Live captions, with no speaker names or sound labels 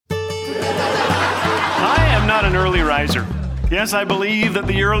I am not an early riser. Yes, I believe that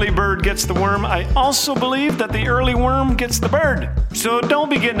the early bird gets the worm. I also believe that the early worm gets the bird. So don't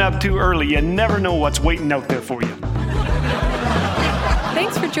be getting up too early. You never know what's waiting out there for you.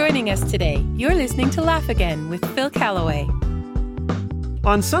 Thanks for joining us today. You're listening to Laugh Again with Phil Callaway.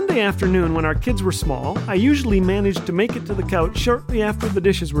 On Sunday afternoon when our kids were small, I usually managed to make it to the couch shortly after the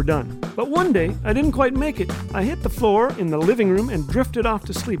dishes were done. But one day, I didn't quite make it. I hit the floor in the living room and drifted off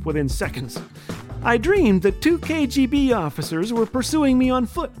to sleep within seconds. I dreamed that 2 KGB officers were pursuing me on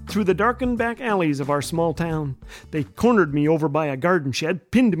foot through the darkened back alleys of our small town. They cornered me over by a garden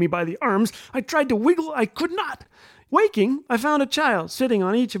shed, pinned me by the arms. I tried to wiggle, I could not. Waking, I found a child sitting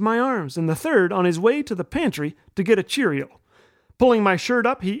on each of my arms, and the third on his way to the pantry to get a Cheerio. Pulling my shirt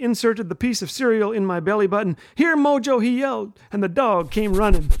up, he inserted the piece of cereal in my belly button. "Here, Mojo," he yelled, and the dog came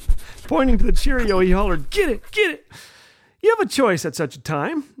running. Pointing to the Cheerio, he hollered, "Get it, get it!" You have a choice at such a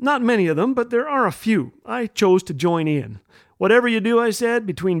time. Not many of them, but there are a few. I chose to join in. "Whatever you do," I said,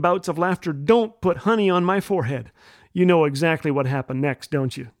 between bouts of laughter, "don't put honey on my forehead." You know exactly what happened next,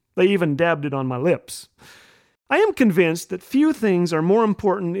 don't you? They even dabbed it on my lips. I am convinced that few things are more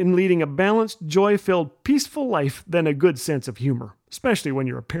important in leading a balanced, joy-filled, peaceful life than a good sense of humor, especially when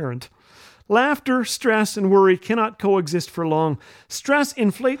you're a parent. Laughter, stress, and worry cannot coexist for long. Stress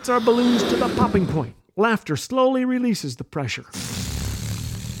inflates our balloons to the popping point. Laughter slowly releases the pressure.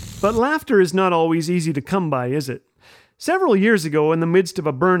 But laughter is not always easy to come by, is it? Several years ago, in the midst of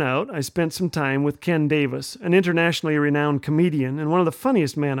a burnout, I spent some time with Ken Davis, an internationally renowned comedian and one of the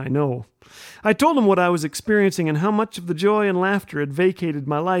funniest men I know. I told him what I was experiencing and how much of the joy and laughter had vacated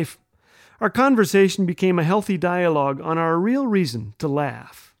my life. Our conversation became a healthy dialogue on our real reason to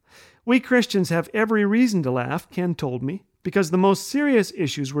laugh. We Christians have every reason to laugh, Ken told me, because the most serious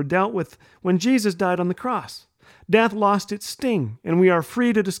issues were dealt with when Jesus died on the cross. Death lost its sting, and we are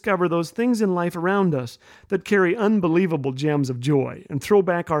free to discover those things in life around us that carry unbelievable gems of joy and throw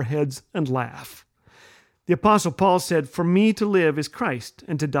back our heads and laugh. The Apostle Paul said, "For me to live is Christ,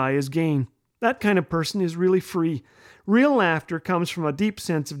 and to die is gain." That kind of person is really free. Real laughter comes from a deep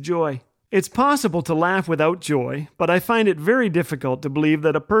sense of joy. It's possible to laugh without joy, but I find it very difficult to believe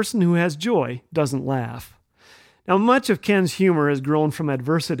that a person who has joy doesn't laugh. Now, much of Ken's humor has grown from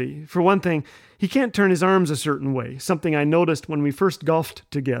adversity. For one thing, he can't turn his arms a certain way, something I noticed when we first golfed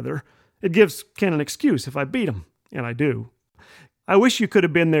together. It gives Ken an excuse if I beat him, and I do. I wish you could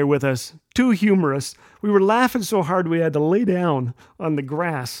have been there with us. Too humorous. We were laughing so hard we had to lay down on the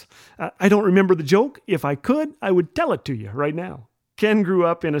grass. I don't remember the joke. If I could, I would tell it to you right now. Ken grew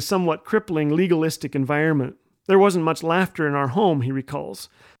up in a somewhat crippling legalistic environment. There wasn't much laughter in our home, he recalls.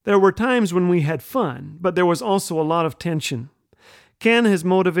 There were times when we had fun, but there was also a lot of tension. Ken has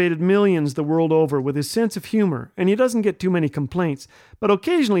motivated millions the world over with his sense of humor, and he doesn't get too many complaints. But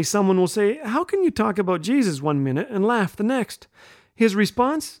occasionally someone will say, "How can you talk about Jesus one minute and laugh the next?" His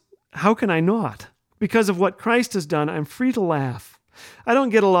response? "How can I not? Because of what Christ has done, I'm free to laugh." I don't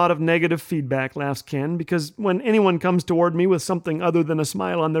get a lot of negative feedback, laughs Ken, because when anyone comes toward me with something other than a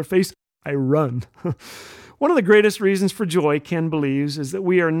smile on their face, I run. One of the greatest reasons for joy, Ken believes, is that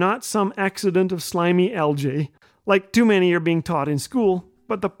we are not some accident of slimy algae, like too many are being taught in school,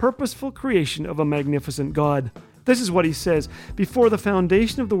 but the purposeful creation of a magnificent God. This is what he says: "Before the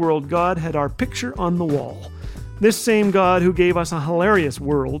foundation of the world, God had our picture on the wall." This same God who gave us a hilarious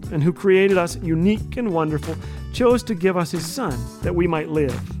world and who created us unique and wonderful chose to give us his Son that we might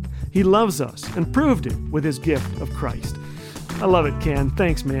live. He loves us and proved it with his gift of Christ. I love it, Ken.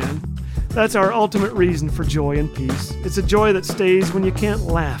 Thanks, man. That's our ultimate reason for joy and peace. It's a joy that stays when you can't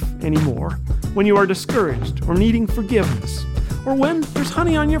laugh anymore, when you are discouraged or needing forgiveness, or when there's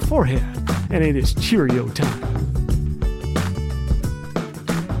honey on your forehead and it is Cheerio time.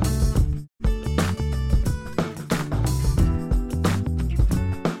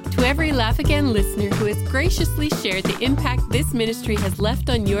 To every Laugh Again listener who has graciously shared the impact this ministry has left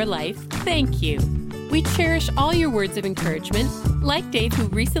on your life, thank you. We cherish all your words of encouragement. Like Dave, who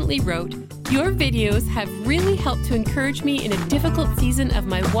recently wrote, "Your videos have really helped to encourage me in a difficult season of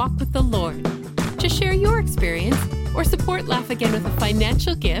my walk with the Lord." To share your experience or support Laugh Again with a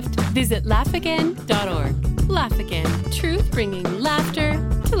financial gift, visit laughagain.org. Laugh Again, truth bringing